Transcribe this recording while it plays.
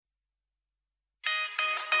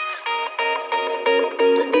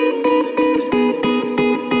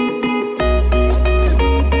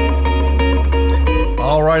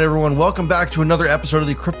right, everyone. Welcome back to another episode of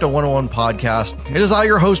the Crypto 101 podcast. It is I,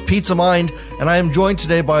 your host, Pizza Mind, and I am joined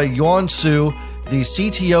today by Yuan Su, the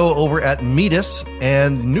CTO over at Metis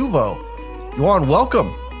and Nuvo. Yuan,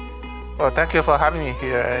 welcome. Well, thank you for having me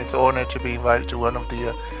here. It's an honor to be invited to one of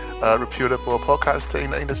the reputable podcasts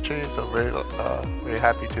in the industry. So very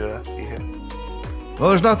happy to be here.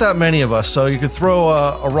 Well, there's not that many of us, so you could throw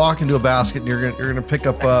a rock into a basket, and you're gonna pick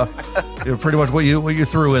up pretty much what you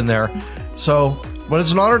threw in there. So, but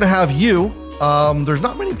it's an honor to have you. There's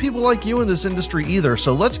not many people like you in this industry either.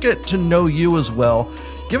 So let's get to know you as well.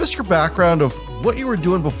 Give us your background of what you were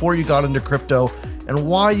doing before you got into crypto and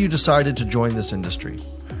why you decided to join this industry.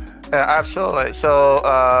 Yeah, absolutely. So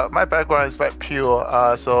my background is quite pure.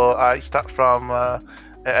 So I start from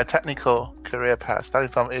a technical career path,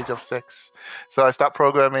 starting from age of 6. So I start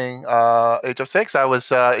programming age of 6. I was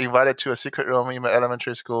invited to a secret room in my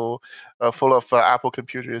elementary school full of Apple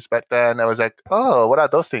computers back then. I was like, oh, what are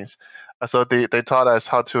those things? So they taught us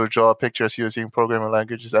how to draw pictures using programming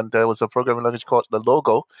languages. And there was a programming language called the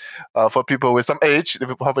Logo. For people with some age, they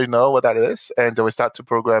will probably know what that is. And we start to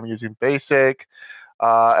program using BASIC.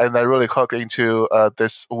 And I really hooked into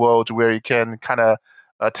this world where you can kind of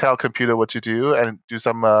tell computer what to do and do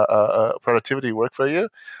some productivity work for you.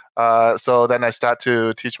 So then I start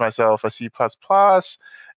to teach myself a C++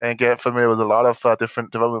 and get familiar with a lot of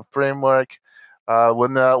different development framework.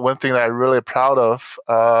 One thing that I'm really proud of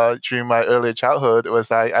during my early childhood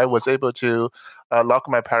was I was able to lock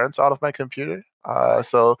my parents out of my computer.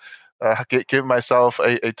 So give myself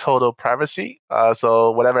a total privacy. So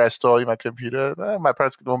whatever I store in my computer, my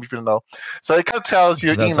parents won't be able to know. So it kind of tells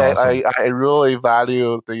you, That's awesome. I really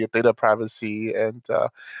value the data privacy and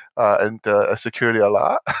security a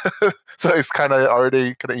lot. So it's kind of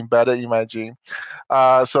already kind of embedded in my gene.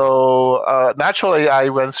 So naturally, I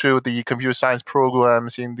went through the computer science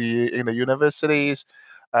programs in the universities.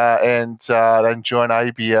 And then joined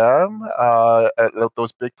IBM, at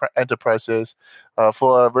those big enterprises,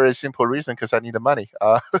 for a very simple reason, because I need the money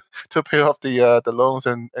to pay off the loans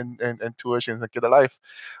and tuitions and get a life.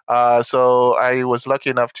 So I was lucky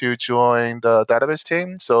enough to join the database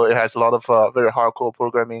team. So it has a lot of very hardcore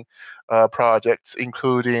programming projects,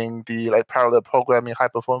 including the parallel programming, high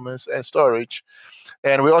performance, and storage.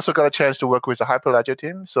 And we also got a chance to work with the Hyperledger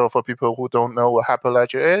team. So for people who don't know what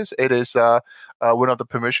Hyperledger is, it is one of the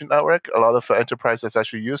permission network. A lot of enterprises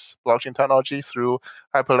actually use blockchain technology through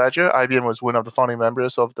Hyperledger. IBM was one of the founding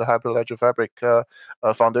members of the Hyperledger Fabric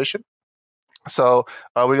Foundation. So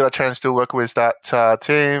we got a chance to work with that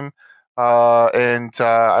team. And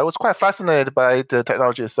I was quite fascinated by the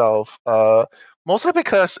technology itself, mostly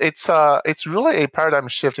because it's really a paradigm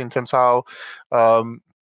shift in terms of how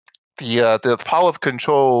the power of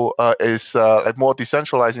control is more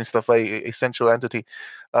decentralized instead of a central entity.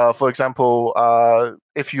 For example,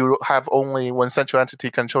 if you have only one central entity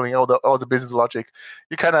controlling all the business logic,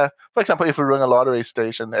 you kind of, for example, if you run a lottery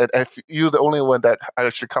station, and if you're the only one that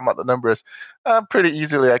actually come out the numbers, pretty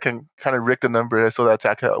easily I can kind of rig the number so that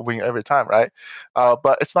I can win every time, right?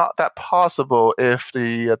 But it's not that possible if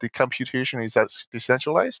the computation is that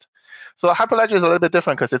decentralized. So Hyperledger is a little bit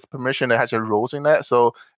different because it's permission, it has your roles in that,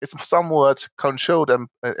 so it's somewhat controlled and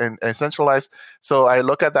centralized. So I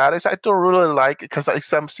look at that as I don't really like it because it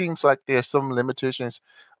seems like there's some limitations,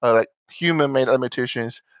 like human-made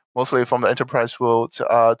limitations, mostly from the enterprise world,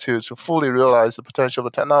 to fully realize the potential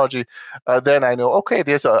of the technology. Then I know, okay,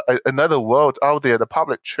 there's another world out there, the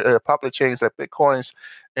public chains like Bitcoins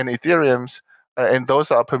and Ethereums, and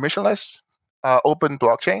those are permissionless, open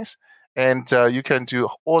blockchains. And you can do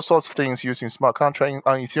all sorts of things using smart contract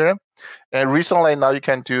on Ethereum. And recently, now you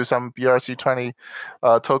can do some BRC20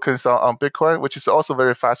 tokens on Bitcoin, which is also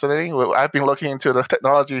very fascinating. I've been looking into the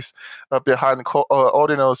technologies behind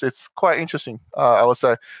Ordinals. It's quite interesting, I would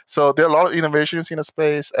say. So there are a lot of innovations in the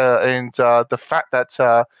space, and the fact that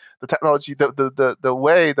the technology, the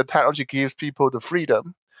way the technology gives people the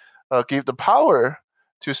freedom, give the power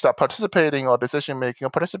to start participating or decision making or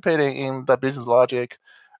participating in the business logic.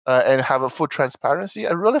 And have a full transparency.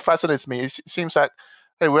 It really fascinates me. It seems like,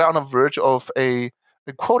 hey, we're on the verge of a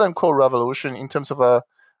quote-unquote revolution in terms of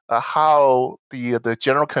how the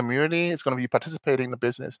general community is going to be participating in the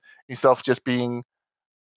business instead of just being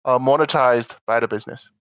monetized by the business.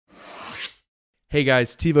 Hey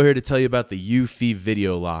guys, Tivo here to tell you about the Eufy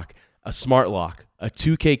Video Lock, a smart lock, a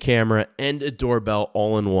 2K camera, and a doorbell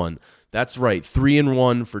all in one. That's right,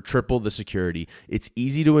 3-in-1 for triple the security. It's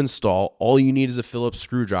easy to install. All you need is a Phillips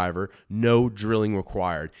screwdriver, no drilling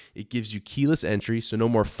required. It gives you keyless entry, so no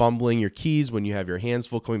more fumbling your keys when you have your hands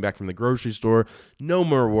full coming back from the grocery store. No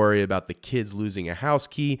more worry about the kids losing a house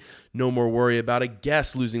key. No more worry about a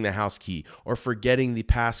guest losing the house key or forgetting the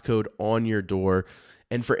passcode on your door.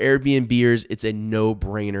 And for Airbnbers, it's a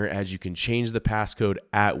no-brainer as you can change the passcode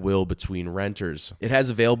at will between renters. It has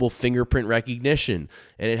available fingerprint recognition,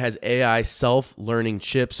 and it has AI self-learning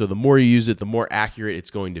chips, so the more you use it, the more accurate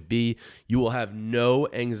it's going to be. You will have no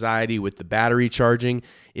anxiety with the battery charging.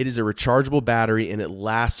 It is a rechargeable battery, and it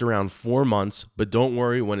lasts around 4 months, but don't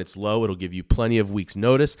worry, when it's low, it'll give you plenty of weeks'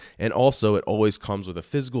 notice, and also it always comes with a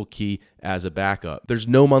physical key as a backup. There's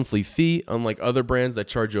no monthly fee, unlike other brands that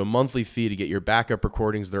charge you a monthly fee to get your backup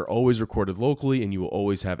recordings. They're always recorded locally, and you will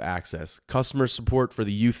always have access. Customer support for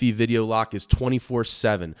the Eufy Video Lock is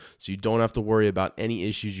 24/7, so you don't have to worry about any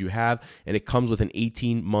issues you have, and it comes with an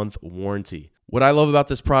 18-month warranty. What I love about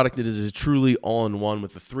this product is it's truly all-in-one.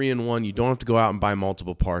 With the 3-in-1, you don't have to go out and buy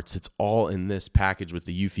multiple parts. It's all in this package with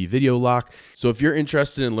the Eufy Video Lock. So if you're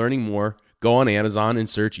interested in learning more, go on Amazon and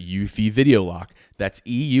search Eufy Video Lock. That's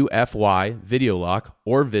EUFY Video Lock,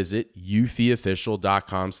 or visit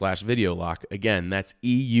eufyofficial.com/video lock. Again, that's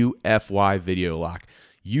EUFY Video Lock.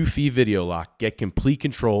 Eufy Video Lock. Get complete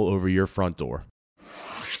control over your front door.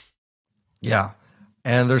 Yeah.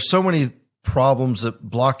 And there's so many problems that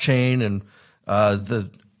blockchain and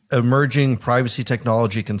the emerging privacy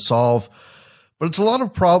technology can solve, but it's a lot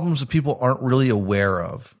of problems that people aren't really aware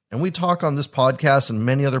of. And we talk on this podcast, and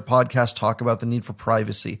many other podcasts talk about the need for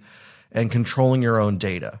privacy and controlling your own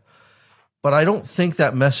data. But I don't think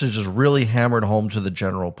that message is really hammered home to the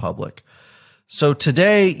general public. So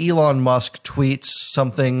today, Elon Musk tweets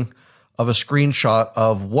something of a screenshot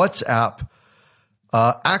of WhatsApp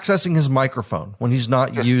accessing his microphone when he's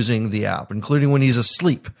not using the app, including when he's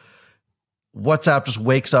asleep. WhatsApp just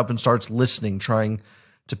wakes up and starts listening, trying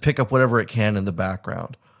to pick up whatever it can in the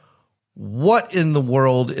background. What in the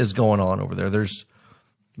world is going on over there? There's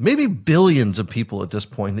maybe billions of people at this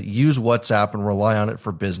point that use WhatsApp and rely on it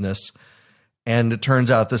for business. And it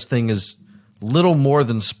turns out this thing is little more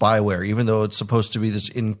than spyware, even though it's supposed to be this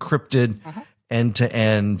encrypted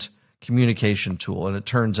end-to-end communication tool. And it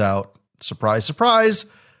turns out, surprise, surprise,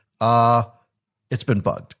 it's been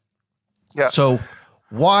bugged. Yeah. So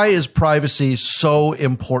why is privacy so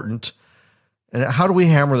important? And how do we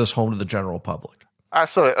hammer this home to the general public?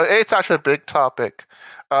 Absolutely. It's actually a big topic.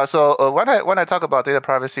 So when I talk about data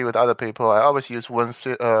privacy with other people, I always use one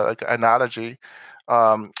analogy.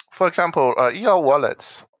 For example, your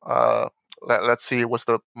wallets. Let's see what's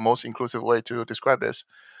the most inclusive way to describe this.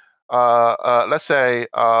 Let's say,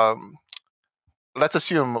 let's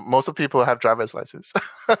assume most of people have driver's license.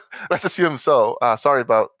 Let's assume so. Sorry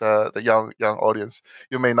about the young audience.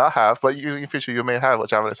 You may not have, but in future you may have a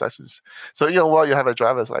driver's license. So in your wallet, you have a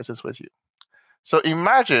driver's license with you. So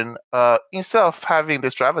imagine instead of having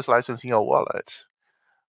this driver's license in your wallet,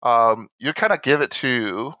 you kind of give it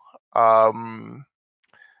to,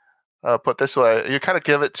 put this way, you kind of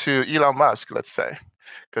give it to Elon Musk, let's say,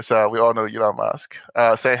 because we all know Elon Musk.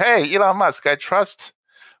 Say, hey, Elon Musk, I trust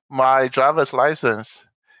my driver's license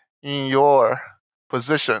in your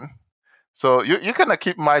position. So you're going to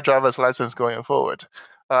keep my driver's license going forward.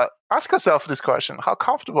 Ask yourself this question. How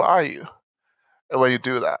comfortable are you when you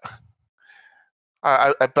do that?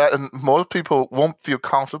 I bet most people won't feel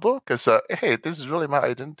comfortable because, hey, this is really my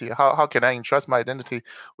identity. How can I entrust my identity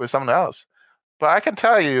with someone else? But I can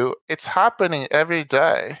tell you it's happening every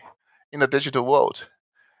day in the digital world.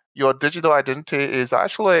 Your digital identity is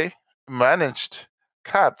actually managed,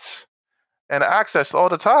 kept, and accessed all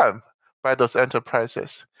the time by those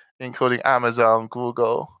enterprises, including Amazon,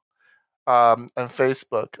 Google, and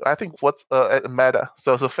Facebook. I think what's Meta.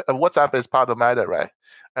 So WhatsApp is part of Meta, right?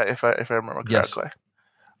 If I remember correctly.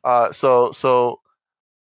 Yes. So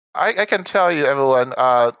I can tell you, everyone,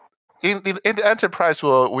 in the enterprise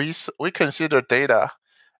world, we consider data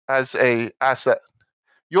as a asset.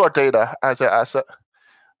 Your data as an asset.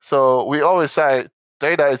 So we always say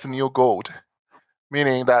data is the new gold,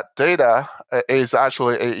 meaning that data is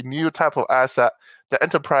actually a new type of asset the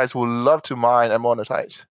enterprise would love to mine and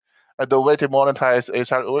monetize. And the way to monetize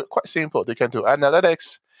is quite simple. They can do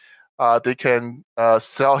analytics. They can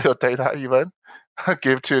sell your data even,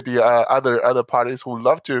 give to the other parties who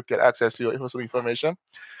love to get access to your personal information.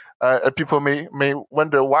 And people may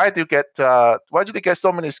wonder why do they get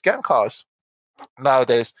so many scam calls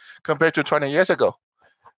nowadays compared to 20 years ago.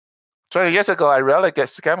 20 years ago, I rarely get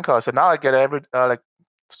scam calls, and now I get every like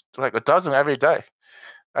a dozen every day.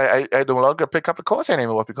 I no longer pick up the calls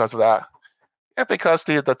anymore because of that. Yeah, because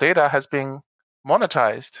the data has been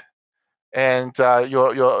monetized, and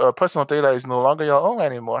your personal data is no longer your own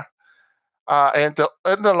anymore. And the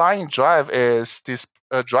underlying drive is this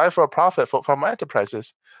drive for profit from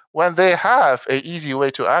enterprises. When they have an easy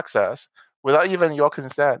way to access without even your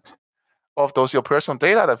consent of those your personal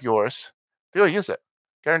data of yours, they will use it.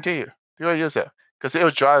 Guarantee you, they will use it because it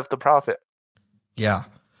will drive the profit. Yeah.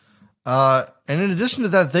 And in addition to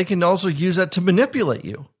that, they can also use that to manipulate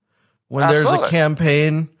you. When Absolutely. there's a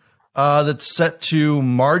campaign that's set to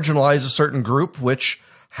marginalize a certain group, which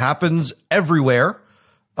happens everywhere.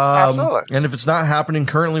 Absolutely. And if it's not happening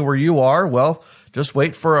currently where you are, well, just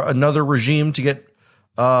wait for another regime to get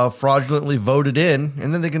fraudulently voted in,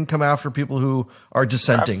 and then they can come after people who are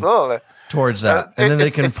dissenting Absolutely. towards that. And then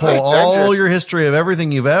they can pull all your history of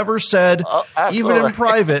everything you've ever said, even in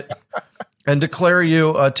private, and declare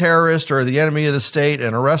you a terrorist or the enemy of the state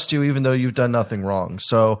and arrest you even though you've done nothing wrong.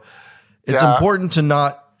 So it's important to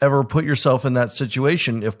not ever put yourself in that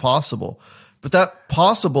situation if possible. But that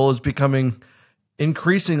possible is becoming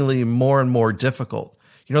increasingly more and more difficult.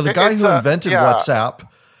 You know, the guy who invented WhatsApp,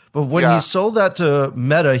 but when he sold that to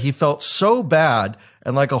Meta, he felt so bad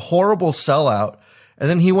and like a horrible sellout. And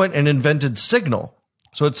then he went and invented Signal.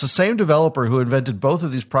 So it's the same developer who invented both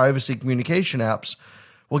of these privacy communication apps.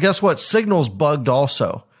 Well, guess what? Signal's bugged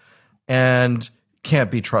also and can't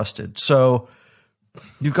be trusted. So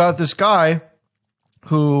you've got this guy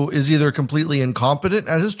who is either completely incompetent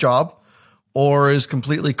at his job or is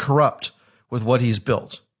completely corrupt with what he's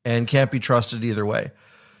built and can't be trusted either way.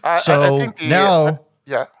 So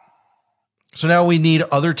now we need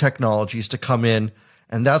other technologies to come in,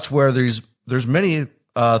 and that's where there's many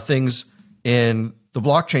things in the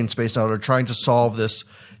blockchain space now that are trying to solve this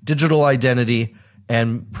digital identity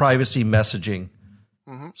and privacy messaging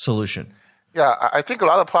solution. Yeah, I think a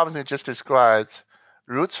lot of problems you just described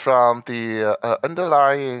roots from the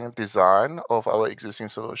underlying design of our existing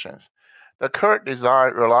solutions. The current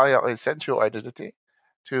design relies on a central identity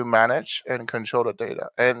to manage and control the data,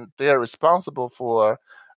 and they are responsible for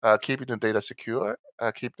keeping the data secure,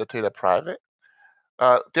 keep the data private.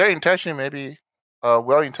 Their intention may be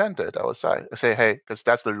well-intended, I would say, hey, because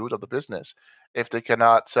that's the root of the business. If they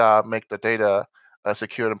cannot make the data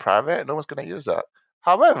secure and private, no one's going to use that.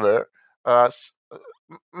 However,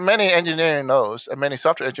 many engineering knows, and many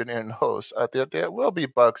software engineering knows, there will be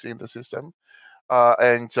bugs in the system.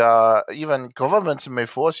 And even governments may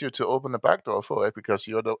force you to open the backdoor for it because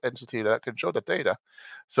you're the entity that control the data.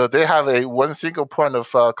 So they have one single point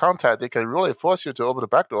of contact. They can really force you to open the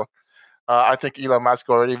backdoor. I think Elon Musk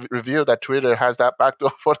already revealed that Twitter has that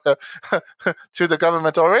backdoor for to the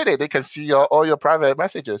government already. They can see all your private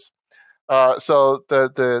messages. So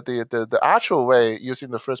the actual way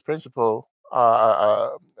using the first principle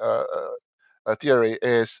theory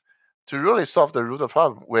is to really solve the root of the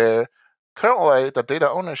problem, where currently the data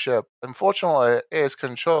ownership, unfortunately, is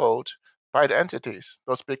controlled by the entities,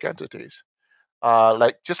 those big entities.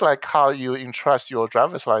 Just like how you entrust your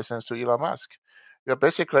driver's license to Elon Musk, you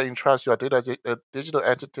basically entrust your digital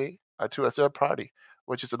entity to a third party,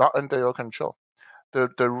 which is not under your control.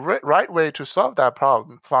 The right way to solve that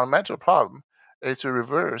problem, fundamental problem, is to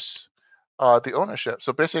reverse the ownership.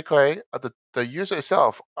 So basically, the user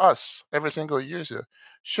itself, us, every single user,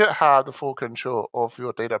 should have the full control of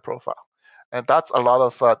your data profile. And that's a lot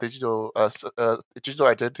of digital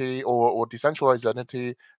identity or decentralized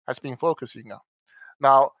identity has been focusing on.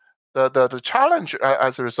 Now, the challenge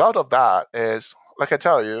as a result of that is, like I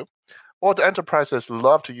tell you, all the enterprises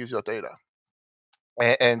love to use your data,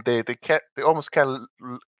 and they almost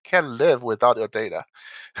can't live without your data.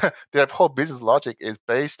 Their whole business logic is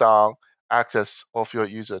based on access of your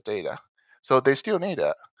user data, so they still need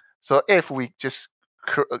it. So if we just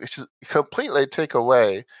completely take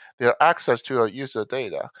away their access to your user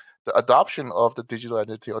data, the adoption of the digital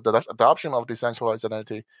identity or the adoption of decentralized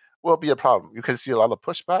identity will be a problem. You can see a lot of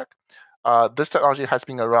pushback. This technology has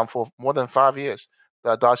been around for more than 5 years.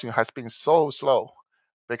 The adoption has been so slow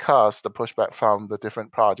because the pushback from the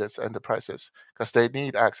different projects, enterprises, because they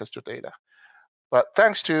need access to data. But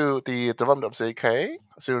thanks to the development of ZK,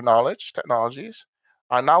 zero knowledge technologies,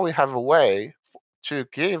 now we have a way to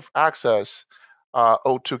give access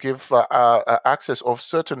or to give access of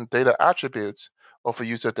certain data attributes of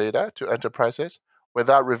user data to enterprises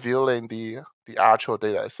without revealing the actual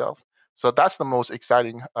data itself. So that's the most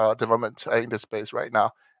exciting development in this space right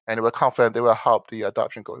now, and we're confident they will help the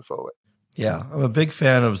adoption going forward. Yeah, I'm a big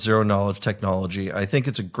fan of zero knowledge technology. I think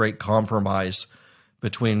it's a great compromise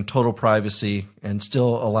between total privacy and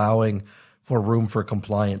still allowing for room for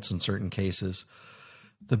compliance in certain cases.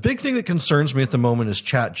 The big thing that concerns me at the moment is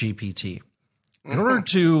ChatGPT. In order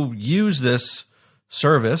to use this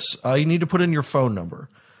service, you need to put in your phone number.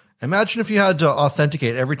 Imagine if you had to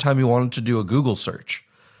authenticate every time you wanted to do a Google search.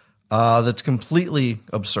 That's completely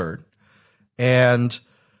absurd. And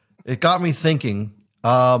it got me thinking,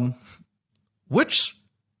 which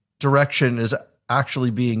direction is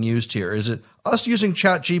actually being used here? Is it us using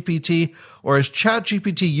ChatGPT, or is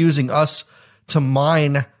ChatGPT using us to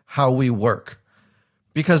mine how we work?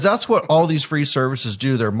 Because that's what all these free services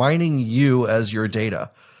do. They're mining you as your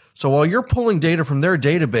data. So while you're pulling data from their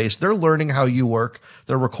database, they're learning how you work.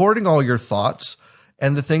 They're recording all your thoughts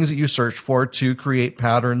and the things that you search for to create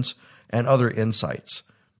patterns and other insights.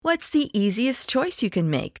 What's the easiest choice you can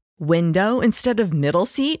make? Window instead of middle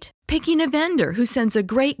seat? Picking a vendor who sends a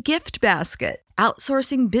great gift basket?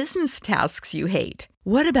 Outsourcing business tasks you hate?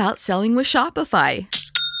 What about selling with Shopify?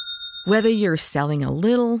 Whether you're selling a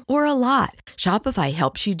little or a lot, Shopify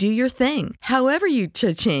helps you do your thing, however you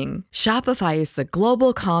cha-ching. Shopify is the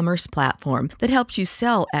global commerce platform that helps you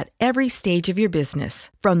sell at every stage of your business.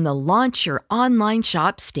 From the launch your online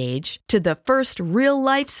shop stage to the first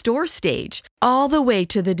real-life store stage, all the way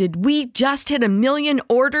to the did we just hit 1 million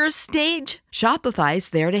orders stage. Shopify's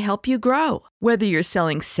there to help you grow. Whether you're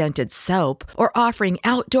selling scented soap or offering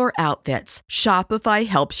outdoor outfits, Shopify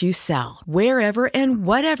helps you sell. Wherever and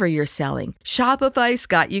whatever you're selling, Shopify's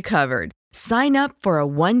got you covered. Sign up for a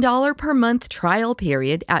 $1 per month trial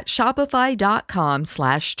period at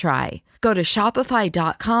shopify.com/try. Go to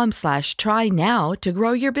shopify.com/try now to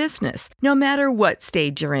grow your business, no matter what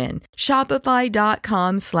stage you're in.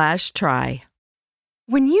 Shopify.com/try.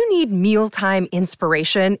 When you need mealtime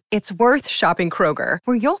inspiration, it's worth shopping Kroger,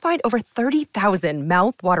 where you'll find over 30,000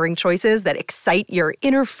 mouth-watering choices that excite your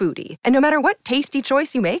inner foodie. And no matter what tasty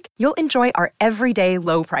choice you make, you'll enjoy our everyday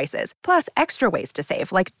low prices, plus extra ways to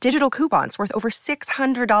save, like digital coupons worth over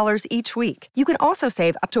 $600 each week. You can also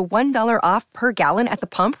save up to $1 off per gallon at the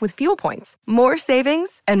pump with fuel points. More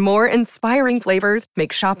savings and more inspiring flavors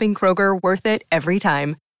make shopping Kroger worth it every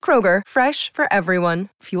time. Kroger, fresh for everyone.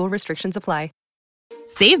 Fuel restrictions apply.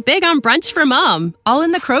 Save big on brunch for mom, all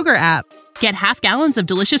in the Kroger app. Get half gallons of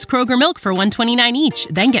delicious Kroger milk for $1.29 each.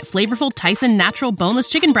 Then get flavorful Tyson natural boneless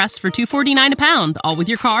chicken breasts for $2.49 a pound, all with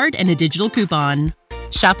your card and a digital coupon.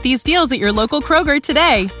 Shop these deals at your local Kroger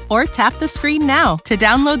today, or tap the screen now to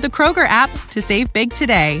download the Kroger app to save big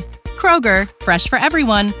today. Kroger, fresh for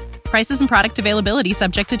everyone. Prices and product availability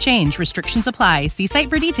subject to change. Restrictions apply. See site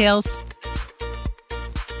for details.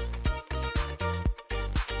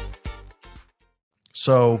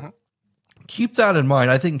 So keep that in mind.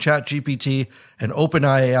 I think ChatGPT and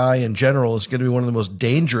OpenAI in general is going to be one of the most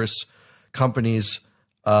dangerous companies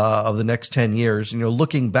of the next 10 years.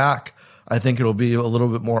 Looking back, I think it'll be a little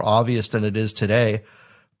bit more obvious than it is today.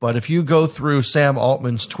 But if you go through Sam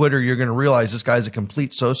Altman's Twitter, you're going to realize this guy's a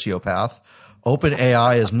complete sociopath.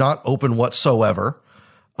 OpenAI is not open whatsoever,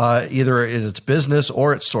 either in its business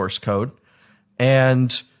or its source code.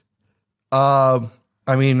 And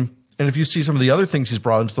and if you see some of the other things he's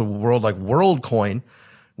brought into the world, like WorldCoin,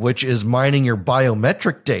 which is mining your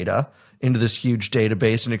biometric data into this huge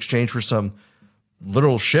database in exchange for some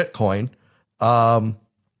literal shit coin,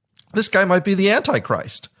 this guy might be the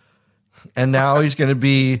Antichrist. And now he's going to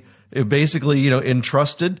be basically,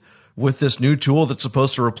 entrusted with this new tool that's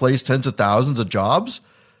supposed to replace tens of thousands of jobs.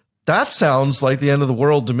 That sounds like the end of the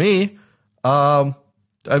world to me. Someone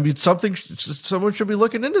should be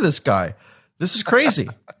looking into this guy. This is crazy.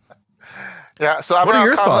 Yeah. So what are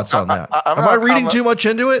your thoughts on that? Am I reading too much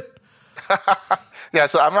into it? Yeah.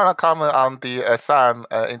 So I'm not going to comment on the Sam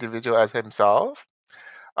individual as himself.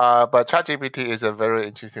 But ChatGPT is a very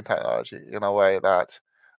interesting technology in a way that,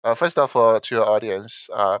 first of all, to your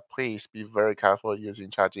audience, please be very careful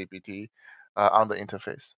using ChatGPT on the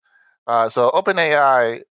interface. So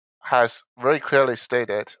OpenAI has very clearly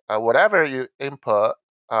stated whatever you input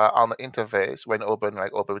on the interface when open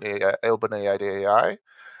like OpenAI the AI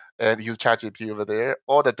and use ChatGPT over there,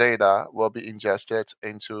 all the data will be ingested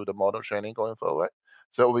into the model training going forward.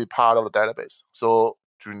 So it will be part of the database. So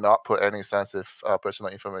do not put any sensitive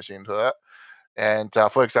personal information into it. And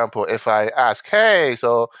for example, if I ask, hey,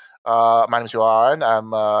 so my name is Yuan,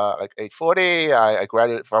 I'm like 840, I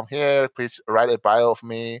graduated from here, please write a bio of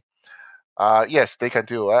me. Yes, they can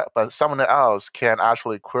do it, but someone else can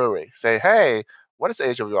actually query, say, hey, what is the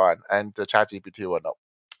age of Yuan? And the ChatGPT will know,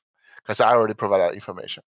 because I already provide that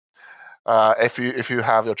information. If you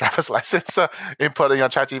have your driver's license input in your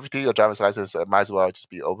ChatGPT, your driver's license might as well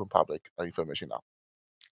just be open public information now.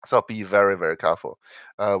 So be very, very careful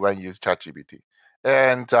when you use ChatGPT.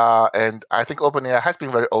 And I think OpenAI has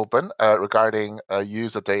been very open regarding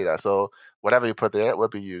user data. So whatever you put there will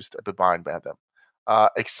be used, be mined by them.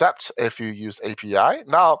 except if you use API.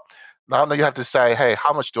 Now you have to say, hey,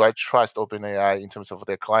 how much do I trust OpenAI in terms of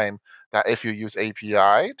their claim that if you use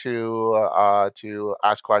API to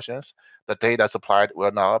ask questions, the data supplied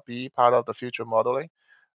will not be part of the future modeling.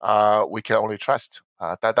 We can only trust.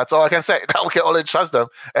 That's all I can say. That we can only trust them,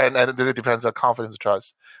 and it really depends on confidence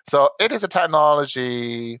trust. So it is a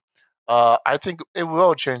technology. I think it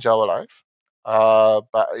will change our life,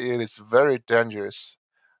 but it is very dangerous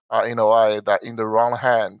in a way that in the wrong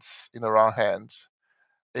hands,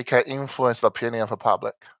 it can influence the opinion of the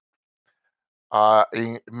public.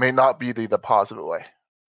 It may not be the positive way.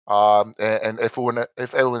 And if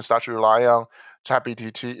everyone starts to rely on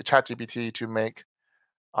ChatGPT to make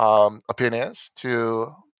opinions,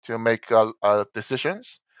 to make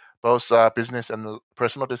decisions, both business and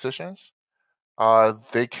personal decisions,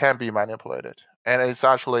 they can be manipulated. And it's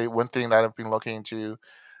actually one thing that I've been looking into,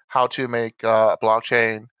 how to make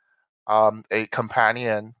blockchain a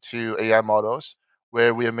companion to AI models,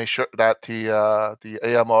 where we make sure that the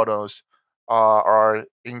AI models are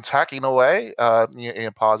intact in a way, in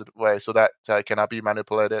a positive way, so that it cannot be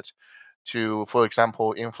manipulated to, for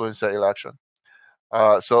example, influence the election.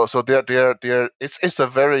 So it's a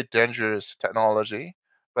very dangerous technology.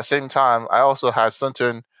 But at the same time, I also have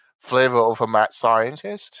certain flavor of a mad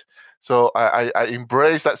scientist. So I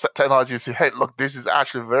embrace that technology and say, hey, look, this is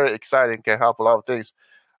actually very exciting, can help a lot of things.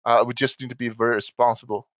 We just need to be very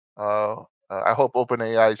responsible. I hope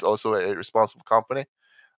OpenAI is also a responsible company.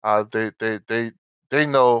 They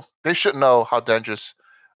know, they should know how dangerous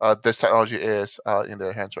this technology is in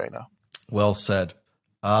their hands right now. Well said.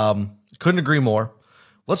 Couldn't agree more.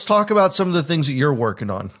 Let's talk about some of the things that you're working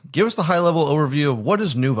on. Give us the high-level overview of what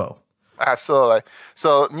is Nuvo. Absolutely.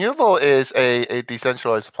 So Nuvo is a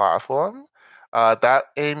decentralized platform that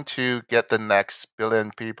aim to get the next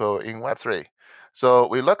billion people in Web3. So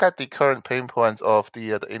we look at the current pain points of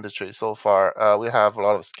the industry so far. We have a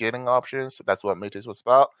lot of scaling options. That's what Metis was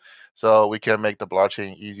about. So we can make the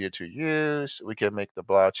blockchain easier to use. We can make the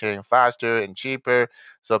blockchain faster and cheaper,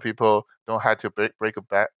 so people don't have to break a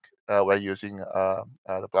bank while using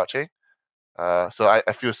the blockchain. So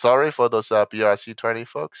I feel sorry for those BRC20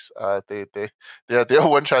 folks. Their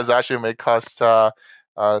one transaction may cost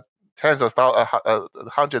hundreds of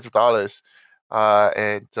dollars,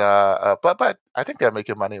 but I think they're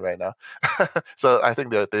making money right now. So I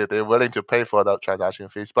think they're willing to pay for that transaction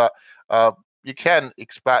fees. But you can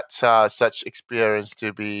expect such experience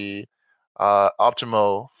to be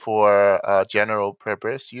optimal for general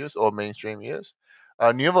purpose use or mainstream use.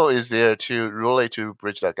 Nuvo is there to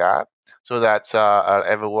bridge the gap, so that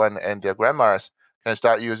everyone and their grandmas can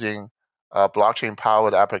start using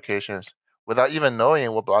blockchain-powered applications without even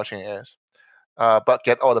knowing what blockchain is, but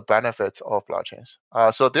get all the benefits of blockchains.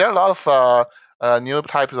 So there are a lot of new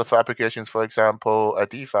types of applications. For example,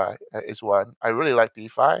 DeFi is one. I really like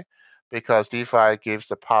DeFi because DeFi gives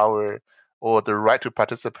the power or the right to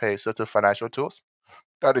participate in certain financial tools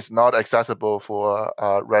that is not accessible for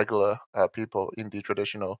regular people in the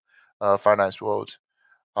traditional finance world.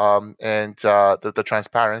 And the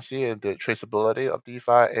transparency and the traceability of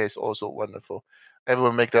DeFi is also wonderful.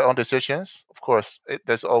 Everyone make their own decisions. Of course,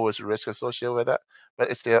 there's always risk associated with that,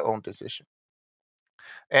 but it's their own decision.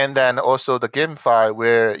 And then also the GameFi,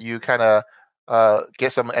 where you kind of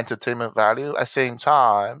get some entertainment value at the same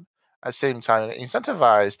time,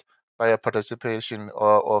 incentivized by a participation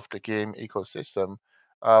of the game ecosystem,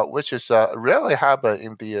 which is rarely happen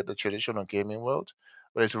in the traditional gaming world,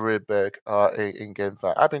 but it's really big in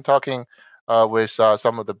GameFi. I've been talking with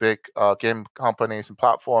some of the big game companies and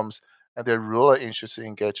platforms, and they're really interested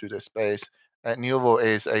in getting to the space. And Nuvo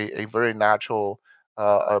is a very natural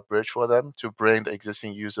bridge for them to bring the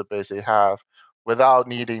existing user base they have without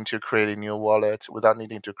needing to create a new wallet, without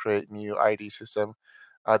needing to create new ID system.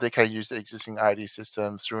 They can use the existing ID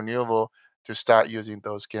system through Nuvo to start using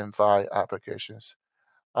those GameFi applications.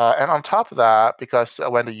 And on top of that, because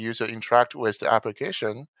when the user interact with the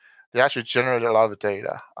application, they actually generate a lot of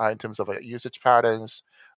data in terms of usage patterns,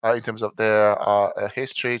 in terms of their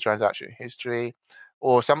history, transaction history,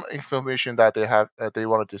 or some information that they have they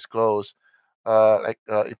want to disclose, like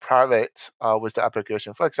in private with the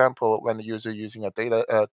application. For example, when the user using a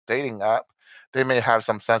dating app, they may have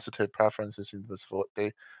some sensitive preferences in terms of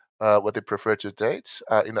what they prefer to date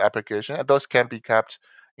in the application, and those can be kept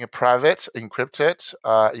in private, encrypted,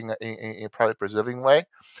 in a private preserving way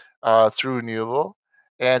through Nuvo.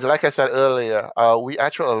 And like I said earlier, we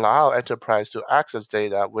actually allow enterprise to access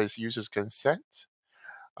data with users' consent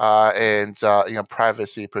and in a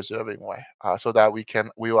privacy preserving way, so that we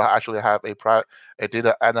will actually have a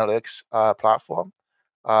data analytics platform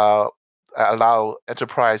allow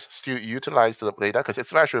enterprise still utilize the data, because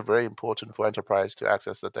it's actually very important for enterprise to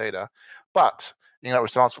access the data, but in a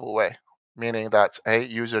responsible way, meaning that A,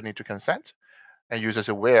 user need to consent, and users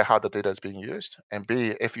aware how the data is being used, and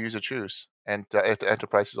B, if user choose and if the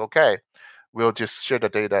enterprise is okay, we'll just share the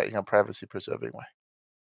data in a privacy preserving way.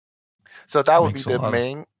 So that would be Makes a the lot of-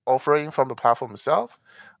 main offering from the platform itself.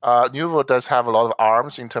 Nuvo does have a lot of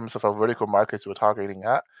arms in terms of vertical markets we're targeting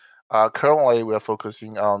at. Currently, we are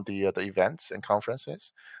focusing on the events and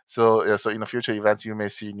conferences. So in the future events, you may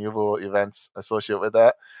see Nuvo events associated with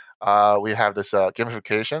that. We have this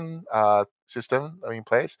gamification system in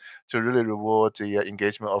place to really reward the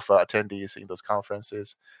engagement of attendees in those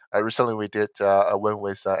conferences. Recently, we did a win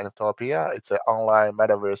with Nftopia. It's an online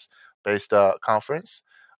metaverse-based conference.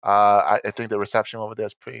 I think the reception over there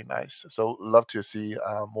is pretty nice. So love to see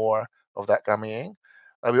more of that coming in.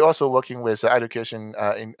 We're also working with education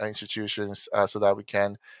institutions so that we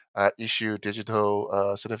can issue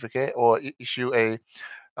digital certificate or issue a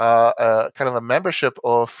kind of a membership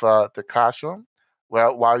of the classroom,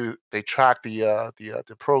 where while they track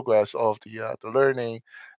the progress of the learning,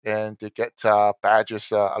 and they get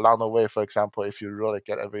badges along the way. For example, if you really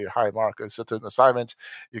get a very high mark in certain assignments,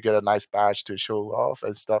 you get a nice badge to show off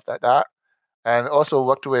and stuff like that. And also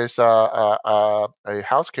worked with a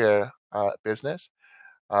healthcare business.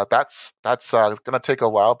 That's going to take a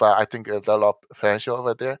while, but I think there's a lot of potential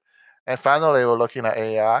over there. And finally, we're looking at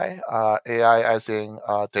AI, AI as in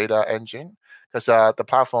data engine, because the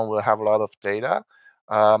platform will have a lot of data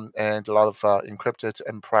and a lot of encrypted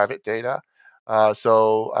and private data.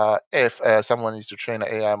 So if someone needs to train an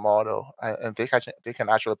AI model, and they can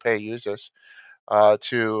actually pay users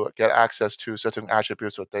to get access to certain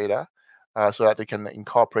attributes of data, so that they can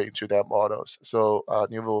incorporate into their models. So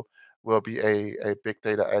Nuvo will be a big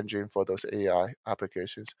data engine for those AI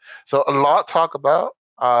applications. So a lot to talk about.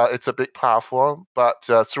 It's a big platform, but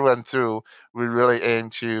through and through, we really aim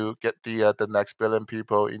to get the next billion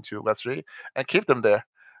people into Web3 and keep them there,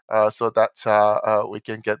 so that we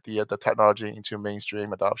can get the technology into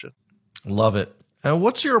mainstream adoption. Love it. And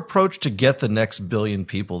what's your approach to get the next billion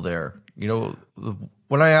people there? You know,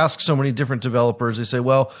 when I ask so many different developers, they say,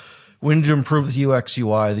 well, we need to improve the UX,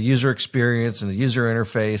 UI, the user experience and the user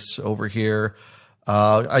interface over here.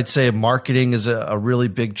 I'd say marketing is a really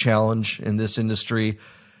big challenge in this industry,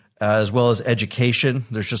 as well as education.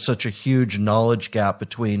 There's just such a huge knowledge gap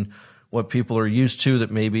between what people are used to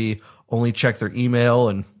that maybe only check their email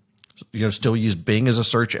and still use Bing as a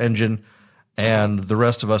search engine, and the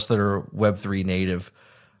rest of us that are Web3 native.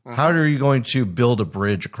 How are you going to build a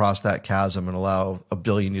bridge across that chasm and allow a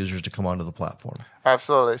billion users to come onto the platform?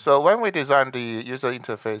 Absolutely. So when we designed the user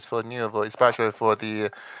interface for Nuvo, especially for the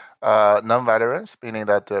non-veterans, meaning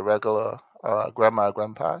that the regular grandma and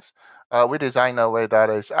grandpas, we designed a way that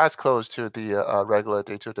is as close to the regular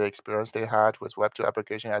day-to-day experience they had with Web2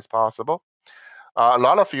 application as possible. A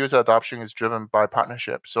lot of user adoption is driven by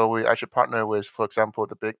partnership. So we actually partner with, for example,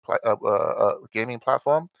 the big gaming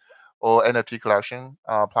platform or NFT collection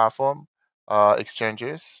platform,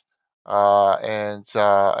 exchanges, and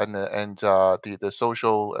the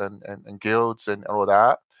social and guilds and all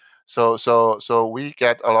that. So we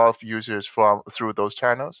get a lot of users through those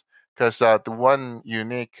channels, because the one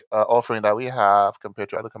unique offering that we have compared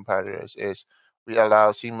to other competitors is we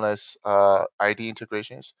allow seamless ID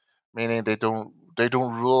integrations, meaning they don't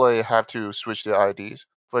really have to switch their IDs.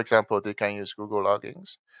 For example, they can use Google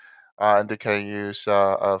logins. And they can use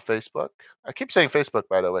Facebook. I keep saying Facebook,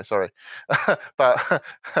 by the way, sorry, but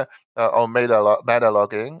or Meta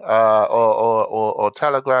login, or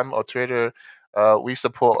Telegram or Twitter. We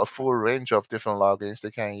support a full range of different logins they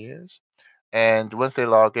can use. And once they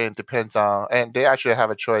log in, depends on, and they actually have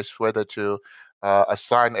a choice whether to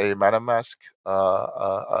assign a MetaMask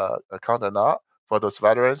account or not for those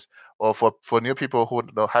veterans, or for new people who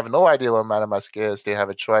have no idea what MetaMask is. They have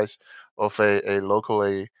a choice of a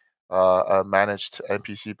locally managed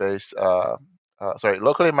NPC-based,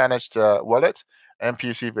 locally managed wallet,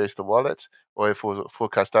 NPC-based wallet, or a full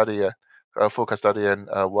custodian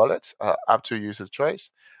wallet, up to user's choice.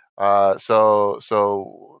 So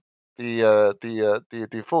the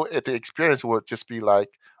experience would just be like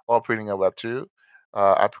operating a Web2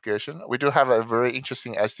 application. We do have a very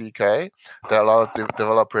interesting SDK that a lot of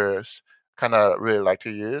developers kind of really like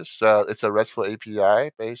to use. It's a RESTful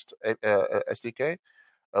API based SDK.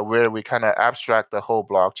 Where we kind of abstract the whole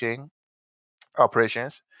blockchain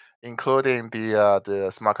operations, including the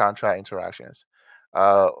smart contract interactions.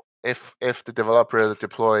 If the developer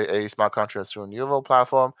deploy a smart contract through a Nuvo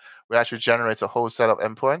platform, we actually generate a whole set of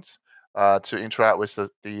endpoints to interact with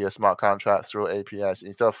the smart contract through APIs,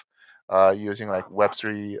 instead of using like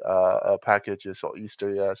Web3 packages or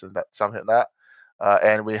Easter eggs and something like that.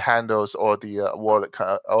 And we handles all the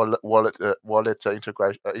wallet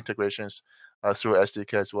integrations through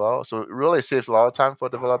SDK as well. So it really saves a lot of time for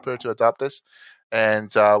developer to adopt this.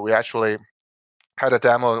 And we actually had a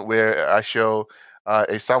demo where I show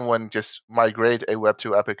someone just migrate a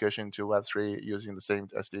Web2 application to Web3 using the same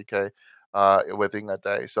SDK within a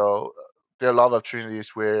day. So there are a lot of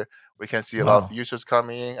opportunities where we can see a lot of users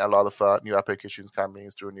coming in, a lot of new applications coming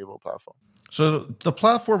in through Nuvo platform. So the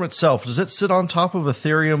platform itself, does it sit on top of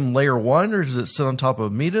Ethereum layer 1, or does it sit on top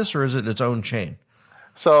of Metis, or is it its own chain?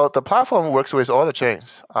 So the platform works with all the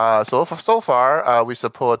chains. So far, we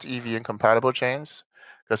support EVM compatible chains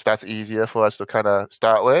because that's easier for us to kind of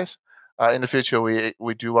start with. In the future,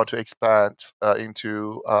 we do want to expand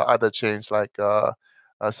into other chains like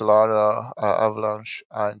Solana, Avalanche,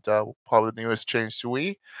 and probably the newest chain,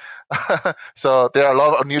 Sui. So there are a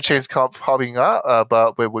lot of new chains popping up,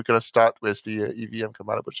 but we're going to start with the EVM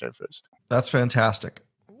compatible chain first. That's fantastic.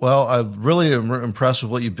 Well, I really am impressed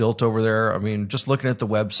with what you built over there. I mean, just looking at the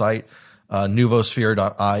website,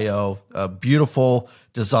 nuvosphere.io, a beautiful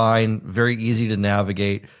design, very easy to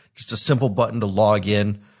navigate, just a simple button to log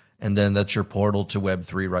in, and then that's your portal to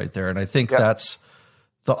Web3 right there. And I think that's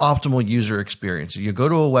the optimal user experience. You go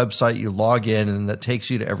to a website, you log in, and that takes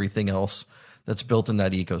you to everything else that's built in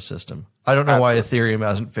that ecosystem. I don't know why Ethereum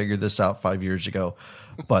hasn't figured this out 5 years ago,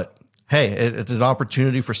 but hey, it's an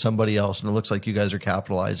opportunity for somebody else, and it looks like you guys are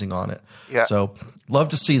capitalizing on it. Yeah. So love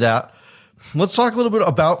to see that. Let's talk a little bit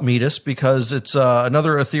about Metis, because it's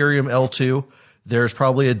another Ethereum L2. There's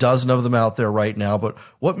probably a dozen of them out there right now, but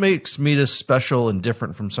what makes Metis special and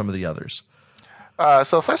different from some of the others?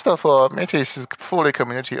 So first of all, Metis is fully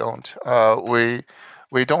community owned.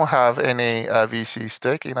 We don't have any VC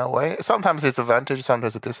stake in a way. Sometimes it's advantage,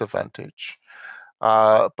 sometimes a disadvantage.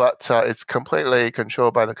 But it's completely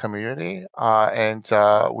controlled by the community, and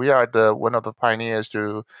we are one of the pioneers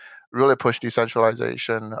to really push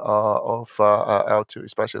decentralization of L2,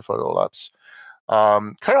 especially for rollups.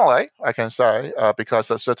 Currently, I can say,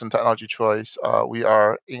 because of certain technology choice, we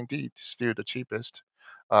are indeed still the cheapest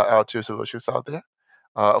L2 solutions out there.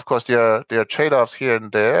 Of course, there are trade-offs here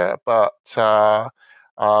and there, but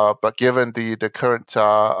given the current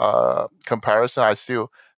comparison,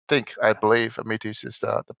 I believe Metis is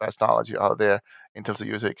the best technology out there in terms of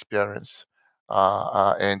user experience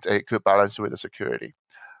and a good balance with the security.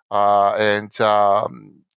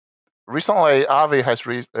 Recently,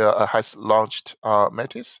 Aave has launched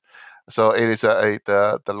Metis. So it is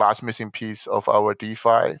the last missing piece of our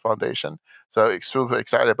DeFi foundation. So it's super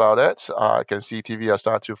excited about it. I can see TV are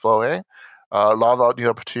start to flow in. A lot of new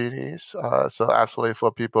opportunities. So absolutely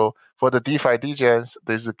for the DeFi DGens,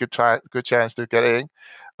 there's a good chance to get in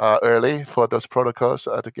early for those protocols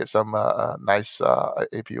to get some nice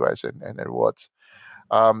APYs and rewards.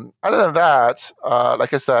 Other than that,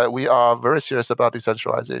 like I said, we are very serious about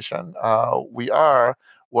decentralization. We are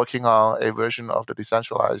working on a version of the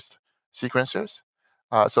decentralized sequencers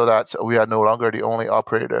so that we are no longer the only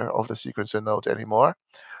operator of the sequencer node anymore.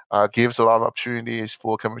 Gives a lot of opportunities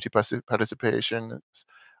for community participation,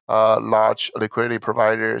 large liquidity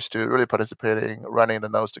providers to really participate in running the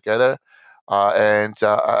nodes together. Once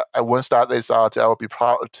that is out, I'll be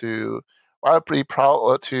proud to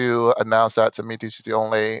announce that Metis is the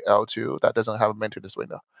only L2 that doesn't have a maintenance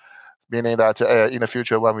window. Meaning that in the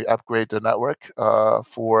future, when we upgrade the network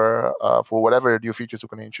for whatever new features we're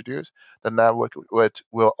going to introduce, the network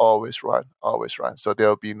will always run. So there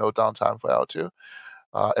will be no downtime for L2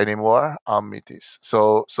 anymore on Metis.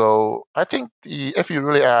 So I think if you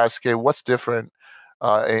really ask what's different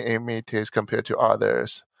in Metis compared to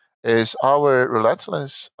others, is our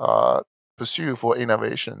relentless pursuit for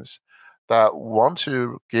innovations that want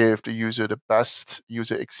to give the user the best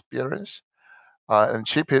user experience and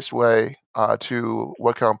cheapest way to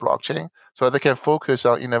work on blockchain, so they can focus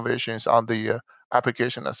on innovations on the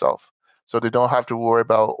application itself. So they don't have to worry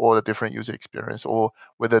about all the different user experience or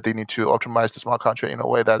whether they need to optimize the smart contract in a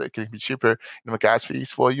way that it can be cheaper in the gas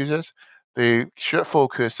fees for users. They should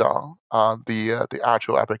focus on the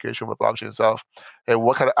actual application of the blockchain itself. And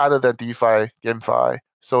what kind of, other than DeFi, GameFi,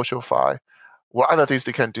 SocialFi, what other things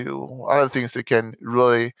they can do, what other things they can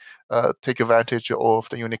really take advantage of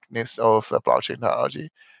the uniqueness of the blockchain technology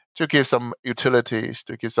to give some utilities,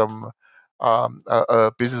 to give some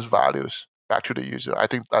business values back to the user. I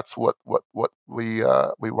think that's what we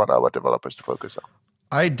want our developers to focus on.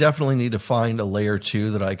 I definitely need to find a layer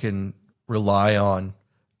 2 that I can rely on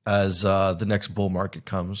as the next bull market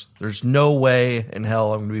comes. There's no way in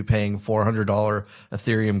hell I'm going to be paying $400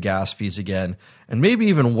 Ethereum gas fees again. And maybe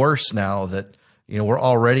even worse now that, we're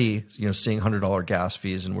already, seeing $100 gas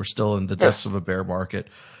fees, and we're still in the depths of a bear market.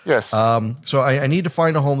 Yes. So I need to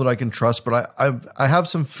find a home that I can trust, but I have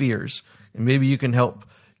some fears, and maybe you can help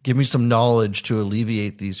give me some knowledge to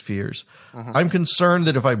alleviate these fears. I'm concerned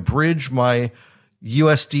that if I bridge my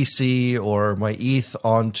USDC or my ETH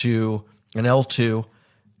onto an L2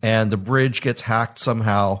 and the bridge gets hacked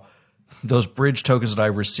somehow, those bridge tokens that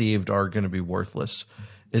I've received are going to be worthless.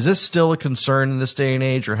 Is this still a concern in this day and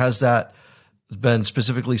age, or has that been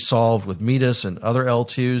specifically solved with Metis and other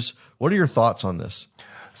L2s? What are your thoughts on this?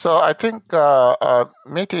 So I think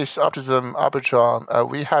Metis, Optimism, Arbitron,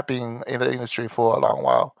 we have been in the industry for a long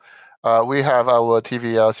while. We have our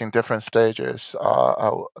TVLs in different stages.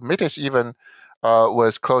 Metis even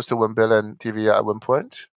was close to 1 billion TVL at one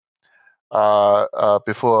point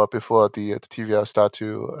before the TVL start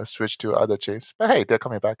to switch to other chains. But hey, they're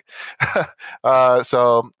coming back.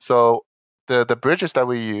 So the bridges that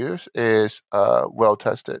we use is well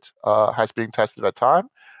tested, has been tested at time,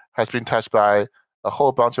 has been tested by a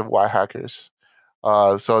whole bunch of white hackers.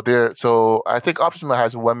 So I think Optimism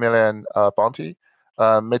has 1 million bounty.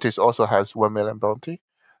 Metis also has 1 million bounty.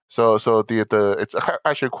 So it's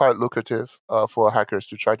actually quite lucrative for hackers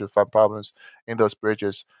to try to find problems in those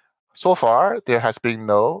bridges. So far, there has been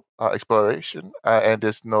no exploration, and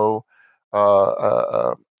there's no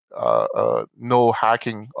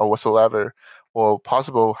hacking or whatsoever, or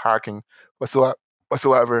possible hacking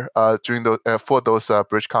whatsoever during for those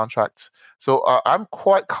bridge contracts. So I'm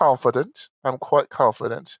quite confident.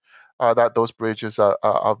 That those bridges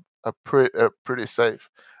are pretty safe.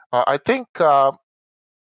 I think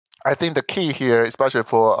the key here, especially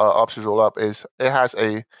for Options Rollup, is it has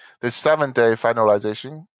the 7-day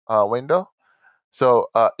finalization window. So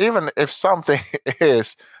even if something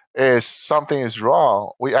is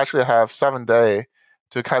wrong, we actually have 7 days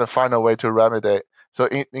to kind of find a way to remedy. So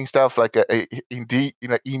instead of like indeed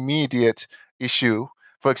immediate issue,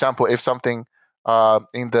 for example, if something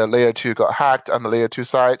in the layer 2 got hacked on the layer 2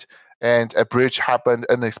 side and a bridge happened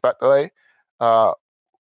unexpectedly,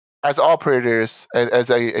 as operators and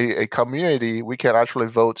as a community, we can actually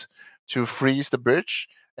vote to freeze the bridge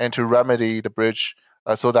and to remedy the bridge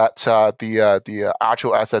so that the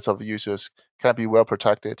actual assets of the users can be well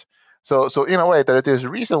protected. So in a way, there's a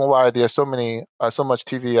reason why there's so much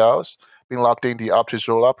TVLs being locked in the Options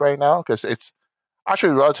Rollup right now, because it's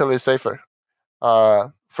actually relatively safer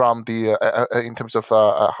from the in terms of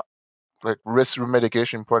like risk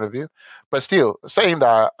mitigation point of view. But still, saying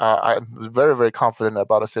that, I'm very, very confident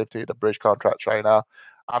about the safety of the bridge contracts right now.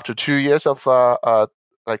 After 2 years of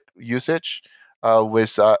like usage,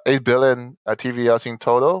 with 8 billion TVLs in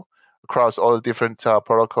total across all the different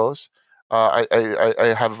protocols,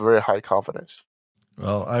 I have very high confidence.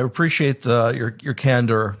 Well, I appreciate your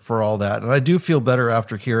candor for all that, and I do feel better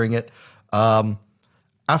after hearing it.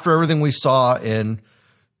 After everything we saw in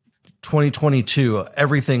 2022,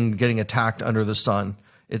 everything getting attacked under the sun,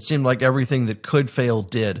 it seemed like everything that could fail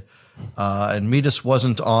did, and Metis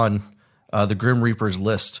wasn't on the Grim Reaper's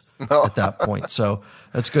list at that point. So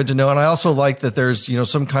that's good to know. And I also like that there's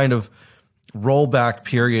some kind of rollback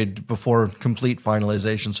period before complete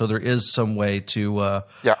finalization, so there is some way to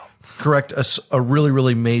correct a really,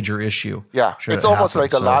 really major issue. Yeah, it's almost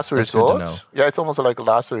like a last resort. Yeah, it's almost like a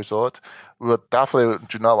last resort. We would definitely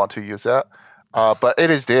do not want to use that. But it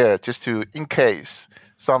is there just to, in case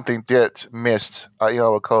something did missed in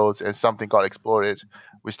our codes and something got exploited,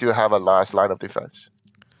 we still have a last line of defense.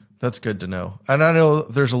 That's good to know. And I know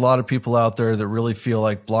there's a lot of people out there that really feel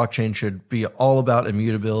like blockchain should be all about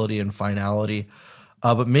immutability and finality.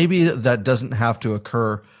 But maybe that doesn't have to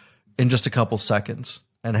occur in just a couple seconds,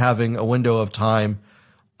 and having a window of time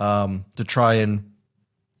to try and,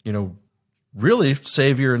 really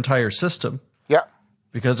save your entire system. Yeah.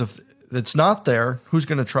 Because if it's not there, who's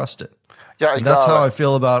going to trust it? Yeah, exactly. And that's how I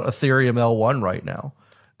feel about Ethereum L1 right now.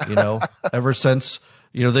 Ever since,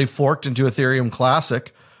 they forked into Ethereum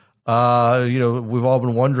Classic, we've all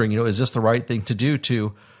been wondering, is this the right thing to do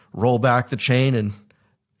to roll back the chain? And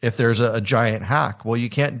if there's a giant hack, well, you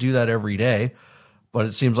can't do that every day, but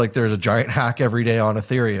it seems like there's a giant hack every day on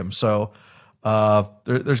Ethereum. So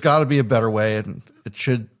there's got to be a better way, and it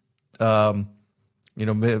should,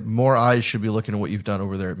 more eyes should be looking at what you've done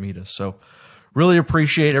over there at Metis. So really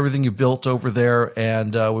appreciate everything you built over there,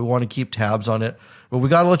 and we want to keep tabs on it. But we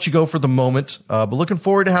got to let you go for the moment. But looking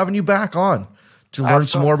forward to having you back on to learn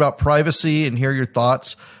some more about privacy and hear your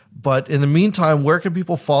thoughts. But in the meantime, where can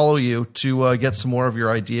people follow you to get some more of your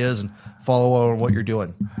ideas and follow on what you're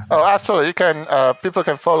doing? Oh, absolutely. You can. People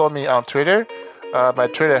can follow me on Twitter. My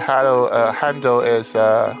Twitter handle is,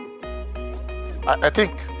 I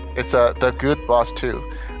think it's the Good Boss 2.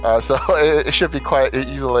 So it should be quite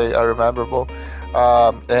easily rememberable.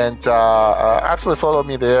 Absolutely follow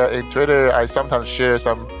me there. In Twitter, I sometimes share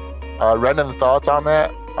some random thoughts on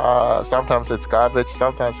that. Sometimes it's garbage.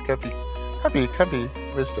 Sometimes it can be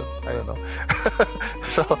wisdom. I don't know.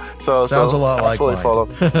 Sounds a lot like mine. Follow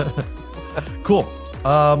me. Cool.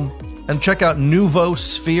 And check out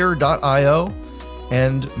nuvosphere.io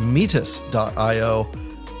and Metis.io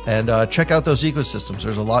and check out those ecosystems.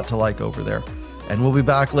 There's a lot to like over there. And we'll be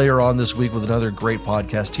back later on this week with another great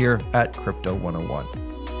podcast here at Crypto 101.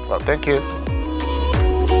 Well, thank you.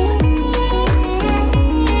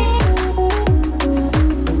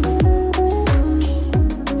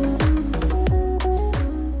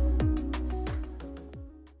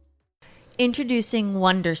 Introducing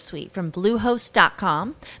Wondersuite from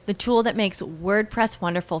Bluehost.com, the tool that makes WordPress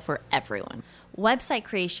wonderful for everyone. Website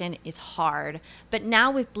creation is hard, but now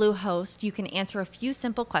with Bluehost, you can answer a few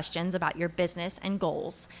simple questions about your business and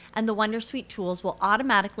goals, and the Wondersuite tools will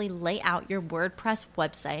automatically lay out your WordPress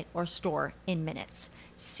website or store in minutes.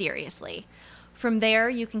 Seriously. From there,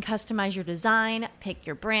 you can customize your design, pick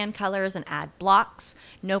your brand colors, and add blocks.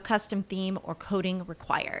 No custom theme or coding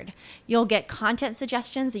required. You'll get content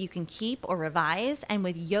suggestions that you can keep or revise, and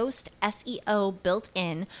with Yoast SEO built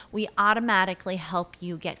in, we automatically help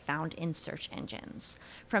you get found in search engines.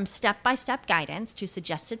 From step-by-step guidance to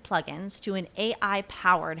suggested plugins to an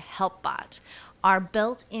AI-powered help bot, our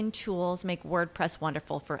built-in tools make WordPress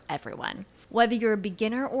wonderful for everyone. Whether you're a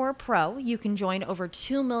beginner or a pro, you can join over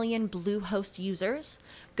 2 million Bluehost users.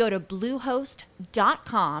 Go to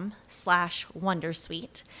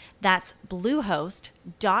bluehost.com/wondersuite. That's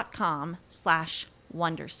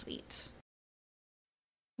bluehost.com/wondersuite.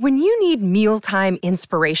 When you need mealtime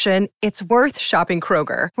inspiration, it's worth shopping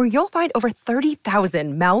Kroger, where you'll find over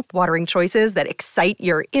 30,000 mouth-watering choices that excite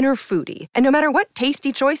your inner foodie. And no matter what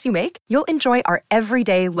tasty choice you make, you'll enjoy our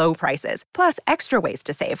everyday low prices, plus extra ways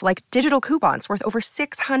to save, like digital coupons worth over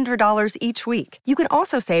 $600 each week. You can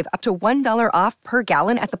also save up to $1 off per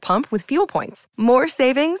gallon at the pump with fuel points. More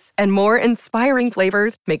savings and more inspiring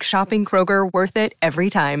flavors make shopping Kroger worth it every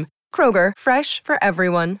time. Kroger, fresh for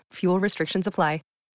everyone. Fuel restrictions apply.